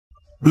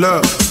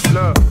Look,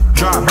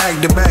 drop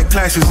back-to-back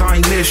classes, I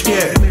ain't missed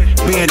yet.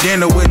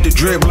 Bandana with the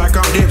drip like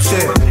I'm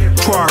Dipset.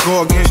 Try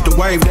go against the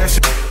wave, that's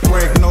a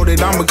wreck. Know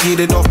that I'ma get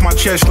it off my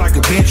chest like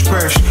a bench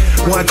press.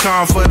 One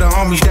time for the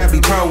homies that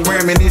be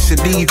programming, it's a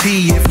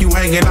DP if you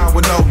hanging out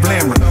with no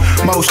blammer.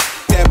 Most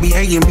that be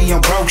hating me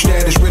on broke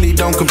status really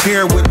don't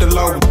compare with the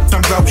low.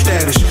 I'm dope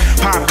status,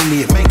 popping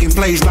it, making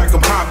plays like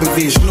I'm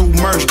Popovich. New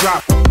merch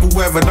drop,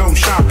 whoever don't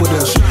shop with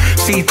us.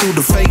 See through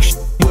the fake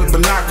with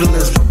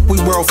binoculars.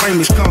 We world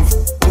famous, come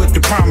with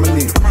the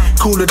prominent.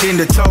 Cooler than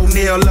the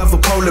toenail of a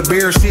polar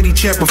bear. City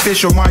champ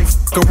official might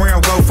fuck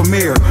around, go for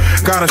mayor.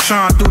 Gotta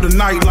shine through the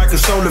night like a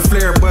solar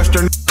flare.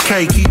 Buster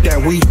can't keep that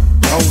weed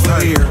over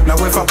here. Now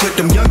if I put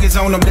them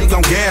youngins on them, they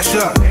gon' gas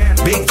up.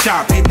 Big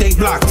chop, hit they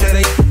block till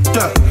they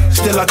up.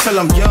 Still I tell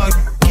them young,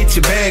 get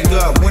your bag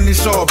up. When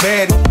it's all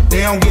bad,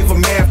 they don't give a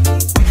map.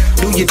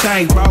 Do your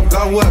thing, bro,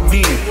 go up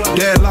then.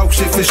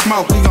 𝗙𝗏𝗶𝗴𝗶, if it's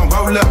smoke, we gon'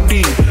 roll up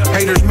then.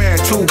 Haters mad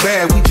too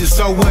bad, we just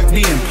so what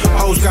then.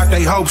 Hoes got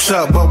they hopes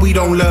up, but we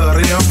don't love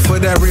them. For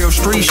that real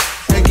street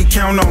they can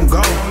count on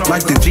gold.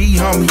 Like the G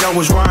homie, I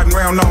was riding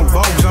around on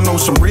Vogues. I know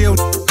some real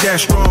that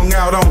strong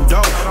out on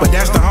dope, but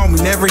that's the homie,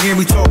 never hear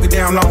me talking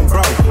down on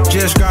bro.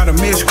 Just got a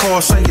missed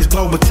call, say it's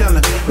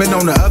𝗙𝗏𝗶𝗴𝗶. Been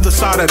on the other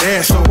side of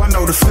that, so I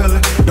know the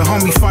feeling. The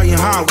homie fighting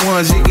hot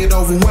ones, it get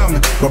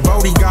overwhelming. But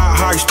Brody got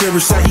high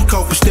spirits, say he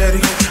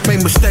copacetic.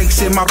 Made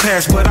mistakes in my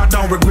past, but I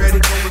don't regret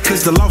it.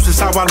 Cause the loss is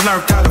how I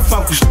learned how to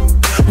focus.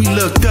 We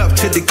looked up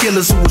to the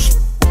killers who was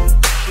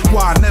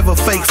why I never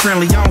fake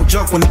friendly, I don't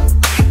joke when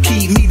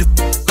keep me the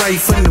play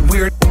from the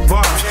weird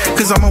vibes.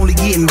 Cause I'm only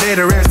getting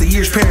better as the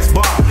years pass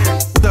by.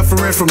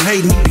 Suffering from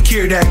hating, need to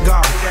cure that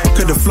God.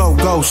 Could the flow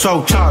go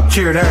so top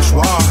tier, that's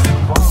why.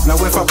 Now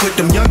if I put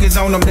them youngins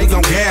on them, they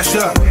gon' gas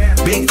up.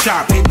 Big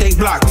chop, hit they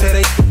block till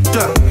they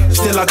up.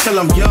 Still I tell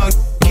them young,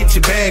 get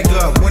your bag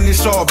up. When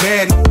it's all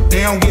bad,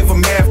 they don't give a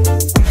map.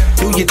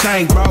 Do your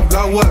thing, bro,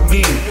 go up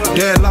then.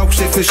 𝗙𝗏𝗶𝗴𝗶,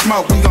 if it's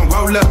smoke, we gon'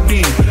 roll up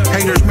then.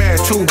 Haters mad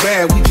too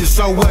bad, we just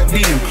so what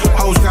then.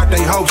 Hoes got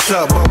they hopes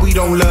up, but we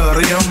don't love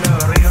them.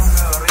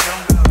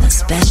 The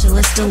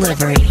specialist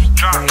delivery.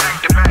 Drop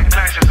back-to-back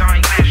classes,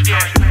 I ain't missed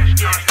yet.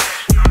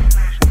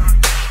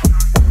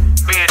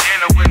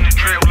 Bandana with the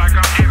drip like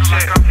I'm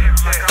Dipset.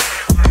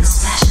 The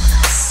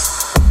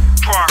specialist.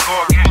 Try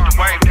go against the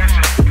wave, that's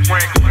a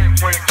wreck.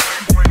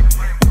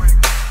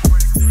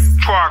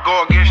 Try go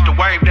against the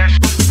wave, that's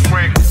a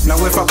wreck. Now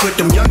if I put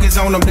them youngins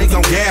on them, they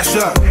gon' gas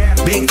up.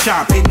 Big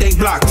chop, hit they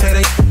block till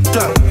they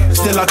up.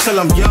 Still I tell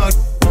them young,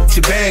 get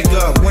your bag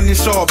up. When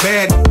it's all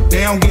bad,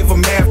 they don't give a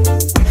map.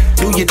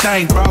 Do your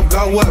thing, bro,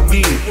 go up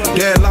then.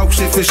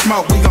 𝗙𝗏𝗶𝗴𝗶, if it's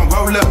smoke, we gon'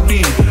 roll up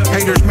then.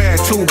 Haters mad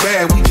too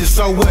bad, we just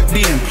so what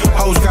then.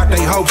 Hoes got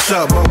they hopes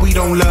up, but we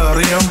don't love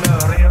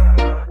them.